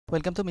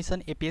Welcome to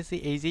Mission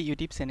APSC AZ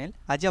YouTube channel.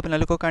 আজি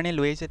আপোনালোকৰ কাৰণে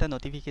লৈ আহিছে এটা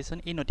নোটিফিকেশন।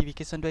 এই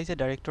নোটিফিকেশনটো আহিছে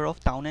director of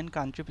town and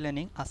country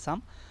planning Assam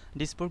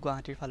Dispur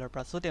গুৱাহাটীৰ ফালৰ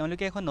পৰা। সো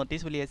তেওঁলোকে এখন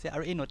নোটিছ উলিয়াইছে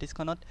আৰু এই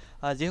নোটিছখনত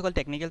যিসকল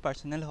টেকনিক্যাল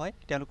পাৰ্সনেল হয়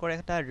তেওঁলোকৰ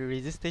এটা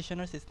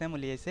ৰেজিষ্ট্ৰেচনৰ সিস্টেম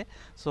উলিয়াইছে।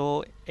 So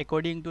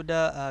according to the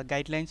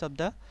guidelines of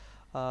the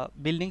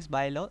buildings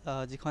by law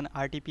যিখন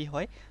RTP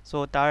হয়। সো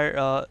তাৰ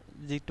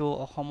যেটো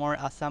অসমৰ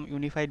Assam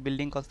unified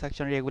building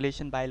construction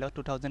regulation by law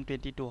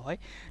 2022 হয়।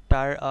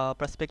 তাৰ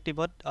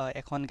পাৰ্সপেক্টিভত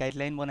এখন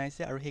গাইডলাইন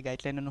বনাইছে আৰু সেই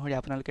গাইডলাইন অনুসৰি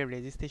আপোনালোকে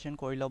ৰেজিষ্ট্ৰেচন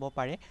কৰি ল'ব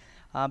পাৰে।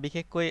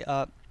 বিশেষকৈ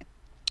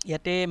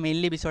ইয়াতে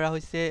মেইনলি বিচৰা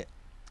হৈছে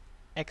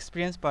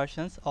experienced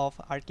persons of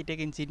architect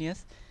engineers,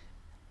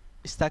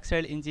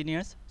 structural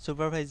engineers,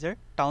 supervisor,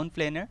 town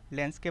planner,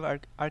 landscape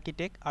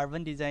architect,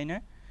 urban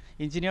designer,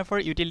 engineer for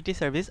utility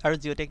service আৰু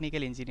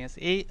geotechnical engineers।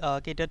 এই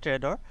কেইটা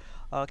ট্ৰেডৰ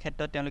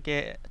ক্ষেত্ৰত তেওঁলোকে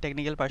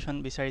টেকনিক্যাল পাৰ্সন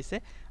বিচাৰিছে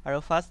আৰু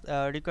ফাৰ্স্ট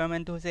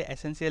ৰিকুৱাৰমেন্টটো হৈছে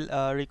এসেনশিয়াল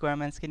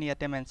ৰিকুৱাৰমেন্টছখিনি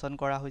ইয়াতে মেনশন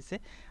কৰা হৈছে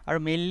আৰু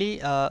মেইনলি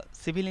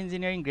সিভিল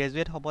ইঞ্জিনিয়াৰিং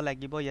গ্ৰেজুৱেট হ'ব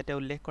লাগিব। ইয়াতে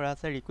উল্লেখ কৰা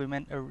আছে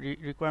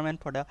requirement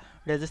for the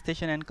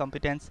registration and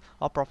competence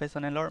of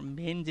প্ৰফেশ্যনেলৰ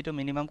main যিটো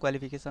মিনিমাম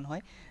কোৱালিফিকেশ্যন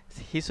হয়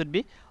he should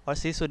be or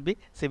C should be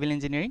civil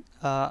engineering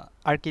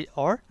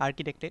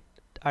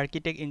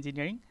architect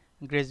engineering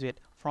graduate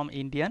from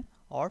Indian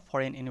or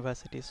foreign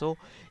university। so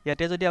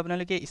ইয়াতে যদি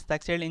আপোনালোকে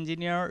স্ট্ৰাকচাৰেল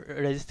ইঞ্জিনিয়াৰ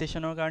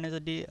ৰেজিষ্ট্ৰেচনৰ কাৰণে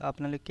যদি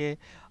আপোনালোকে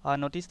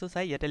নোটিছটো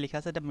চাই ইয়াতে লিখা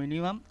আছে the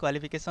minimum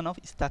qualification of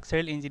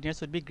স্ট্ৰাকচাৰেল engineer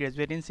should be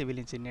graduate in civil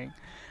engineering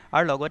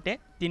আৰু লগতে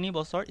 3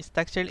 বছৰ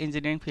স্ট্ৰাকচাৰেল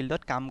ইঞ্জিনিয়াৰিং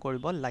ফিল্ডত কাম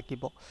কৰিব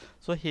লাগিব।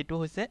 সো হেতু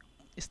হৈছে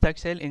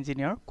স্ট্ৰাকচাৰেল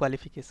ইঞ্জিনিয়াৰ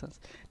কোৱালিফিকেশ্যনছ।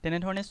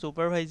 তেনেধৰণে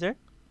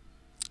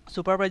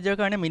সুপাৰভাইজাৰ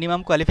কাৰণে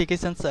মিনিমাম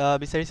কোৱালিফিকেশ্যনছ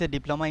বিচাৰিছে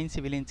diploma in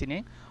civil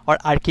engineering or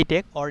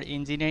architect or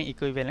engineering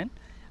equivalent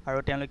আৰু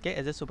তেওঁলোকে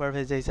এজ এ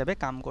সুপাৰভাইজাৰ হিচাপে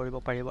কাম কৰিব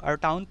পাৰিব। আৰু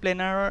টাউন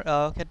প্লেনাৰৰ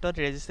ক্ষেত্ৰত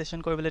ৰেজিষ্ট্ৰেচন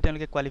কৰিবলৈ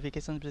তেওঁলোকে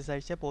কোৱালিফিকেশ্যন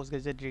বিচাৰিছে post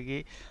graduate degree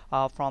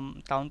from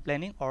town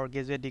planning or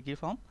graduate degree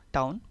from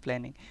town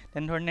planning.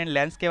 তেনেধৰণে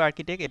লেণ্ডস্কেপ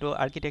আৰ্কিটেক্ট এইটো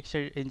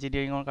আৰ্কিটেকচাৰ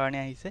ইঞ্জিনিয়াৰিঙৰ কাৰণে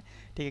আহিছে।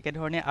 ঠিক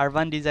একেধৰণে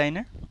আৰ্বান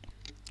ডিজাইনাৰ।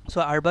 সো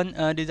আৰ্বান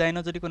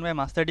ডিজাইনত যদি কোনোবাই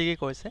মাষ্টাৰ ডিগ্ৰী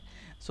কৰিছে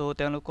সো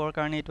তেওঁলোকৰ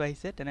কাৰণে এইটো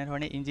আহিছে।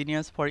 তেনেধৰণে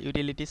engineers for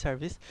utility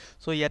service.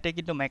 So ইয়াতে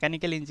কিন্তু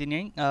মেকানিকেল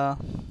ইঞ্জিনিয়াৰিং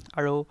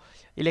আৰু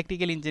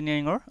ইলেক্ট্ৰিকেল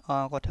ইঞ্জিনিয়াৰিঙৰ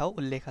কথাও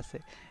উল্লেখ আছে।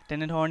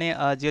 তেনেধৰণে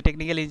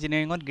জিঅ'টেকনিকেল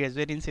ইঞ্জিনিয়াৰিঙত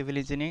গ্ৰেজুৱেট ইন সিভিল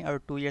ইঞ্জিনিয়াৰিং আৰু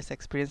 2 years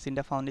experience in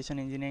the foundation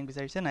engineering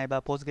বিচাৰিছে নাইবা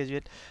post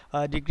graduate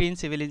degree in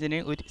civil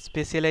engineering with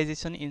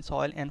specialisation in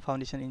soil and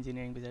foundation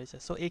engineering বিচাৰিছে।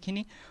 সো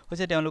এইখিনি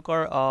হৈছে তেওঁলোকৰ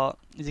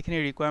যিখিনি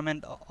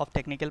ৰিকুৱাৰমেণ্ট অফ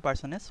টেকনিকেল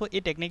পাৰ্চনে। সো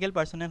এই টেকনিকেল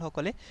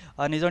পাৰ্চনেলসকলে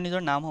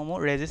নিজৰ নামসমূহ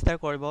ৰেজিষ্টাৰ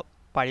কৰিব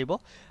পাৰিব।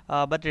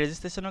 বাট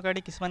ৰেজিষ্ট্ৰেচনৰ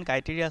কাৰণে কিছুমান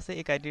ক্ৰাইটেৰিয়া আছে।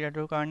 এই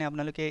ক্ৰাইটেৰিয়াটোৰ কাৰণে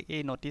আপোনালোকে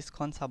এই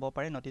নোটিছখন চাব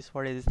পাৰে, notice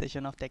for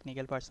registration of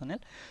technical personal.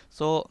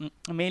 So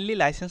mainly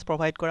licence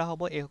provide কৰা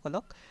হ'ব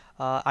এইসকলক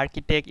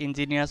architect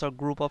engineers or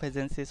group of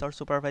এজেঞ্চিছ or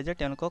supervisor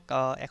তেওঁলোকক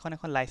এখন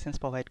লাইচেঞ্চ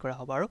প্ৰভাইড কৰা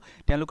হ'ব আৰু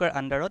তেওঁলোকৰ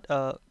আণ্ডাৰত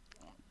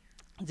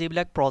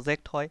যিবিলাক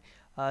প্ৰজেক্ট হয়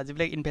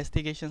যিবিলাক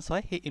ইনভেষ্টিগেশ্যনছ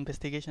হয় সেই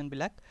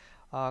ইনভেষ্টিগেশ্যনবিলাক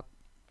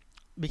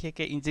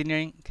বিশেষকৈ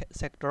ইঞ্জিনিয়াৰিং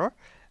ছেক্টৰৰ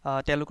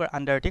তেওঁলোকৰ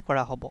আণ্ডাৰতে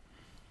কৰা হ'ব।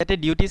 ইয়াতে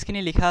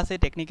ডিউটিছখিনি লিখা আছে।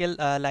 টেকনিকেল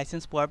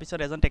লাইচেঞ্চ পোৱাৰ পিছত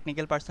এজন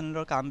টেকনিকেল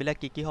পাৰ্চনেলৰ কামবিলাক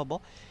কি হ'ব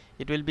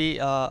ইট উইল বি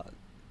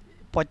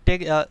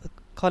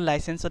প্ৰত্যেকখন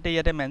লাইচেঞ্চতে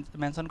ইয়াতে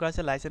মেনশ্যন কৰা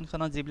আছে।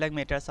 লাইচেঞ্চখনত যিবিলাক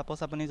মেটাৰ ছাপ'জ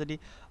আপুনি যদি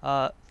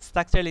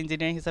ষ্ট্ৰাকচাৰেল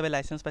ইঞ্জিনিয়াৰিং হিচাপে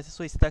লাইচেঞ্চ পাইছে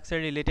সো ষ্ট্ৰাকচাৰ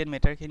ৰিলেটেড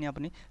মেটাৰখিনি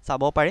আপুনি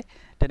চাব পাৰে।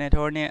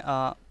 তেনেধৰণে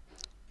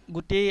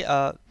গোটেই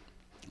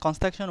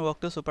কনষ্ট্ৰাকশ্যন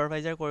ৱৰ্কটো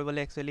ছুপাৰভাইজাৰ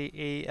কৰিবলৈ একচুৱেলি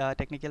এই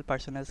টেকনিকেল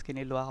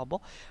পাৰ্চনেলছখিনি লোৱা হ'ব।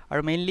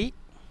 আৰু মেইনলি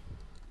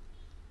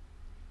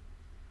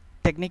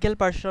টেকনিকেল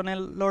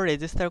পাৰ্চনেলৰ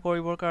ৰেজিষ্টাৰ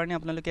কৰিবৰ কাৰণে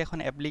আপোনালোকে এখন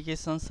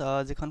এপ্লিকেশ্যনছ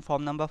যিখন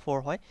ফৰ্ম নম্বৰ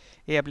 4 হয়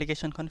এই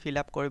এপ্লিকেশ্যনখন ফিল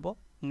আপ কৰিব।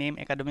 নেম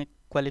একাডেমিক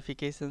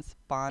কোৱালিফিকেশ্যনছ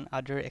পান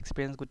আদাৰ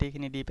এক্সপিৰিয়েঞ্চ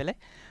গোটেইখিনি দি পেলাই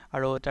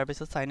আৰু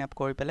তাৰপিছত ছাইন আপ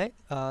কৰি পেলাই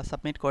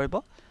ছাবমিট কৰিব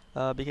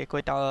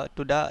বিশেষকৈ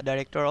to the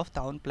director of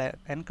town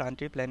and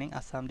country planning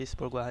Assam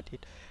Dispur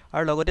গুৱাহাটীত।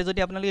 আৰু লগতে যদি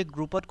আপোনালোকে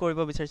গ্ৰুপত কৰিব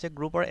বিচাৰিছে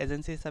গ্ৰুপৰ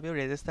এজেঞ্চি হিচাপেও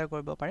ৰেজিষ্টাৰ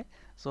কৰিব পাৰে।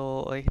 ছ'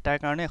 তাৰ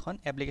কাৰণে এখন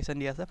এপ্লিকেশ্যন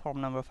দিয়া আছে ফৰ্ম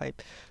নম্বৰ 5।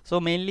 ছ'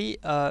 মেইনলি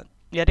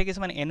ইয়াতে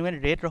কিছুমান এনুৱেল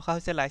ৰেট ৰখা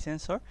হৈছে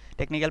লাইচেঞ্চৰ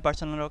টেকনিকেল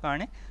পাৰ্চনেলৰ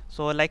কাৰণে। ছ'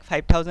 লাইক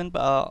 5,000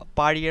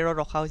 পাৰ ইয়েৰত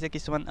ৰখা হৈছে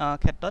কিছুমান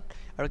ক্ষেত্ৰত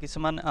আৰু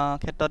কিছুমান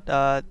ক্ষেত্ৰত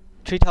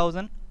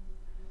 3,000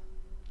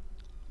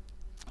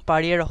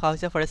 পাৰ ইয়েৰ ৰখা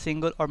হৈছে for A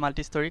single or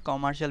multi story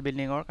commercial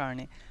বিল্ডিঙৰ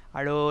কাৰণে।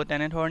 আৰু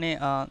তেনেধৰণে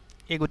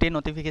এই গোটেই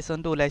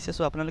নটিফিকেশ্যনটো ওলাইছে।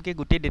 ছ' আপোনালোকে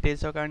গোটেই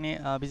ডিটেইলছৰ কাৰণে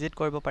ভিজিট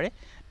কৰিব পাৰে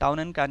town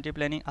and country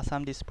planning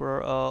Assam দিছপুৰৰ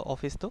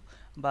অফিচটো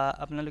বা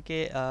আপোনালোকে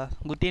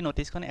গোটেই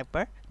নটিছখন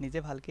এবাৰ নিজে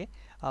ভালকৈ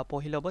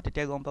পঢ়ি ল'ব।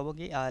 তেতিয়া গম পাব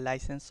কি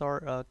লাইচেঞ্চৰ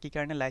কি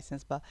কাৰণে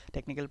লাইচেঞ্চ বা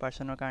টেকনিকেল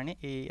পাৰ্চনৰ কাৰণে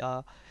এই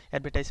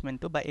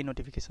এডভাৰটাইজমেণ্টটো বা এই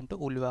নটিফিকেশ্যনটো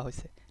ওলোৱা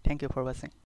হৈছে। থেংক ইউ ফৰ ৱাচিং।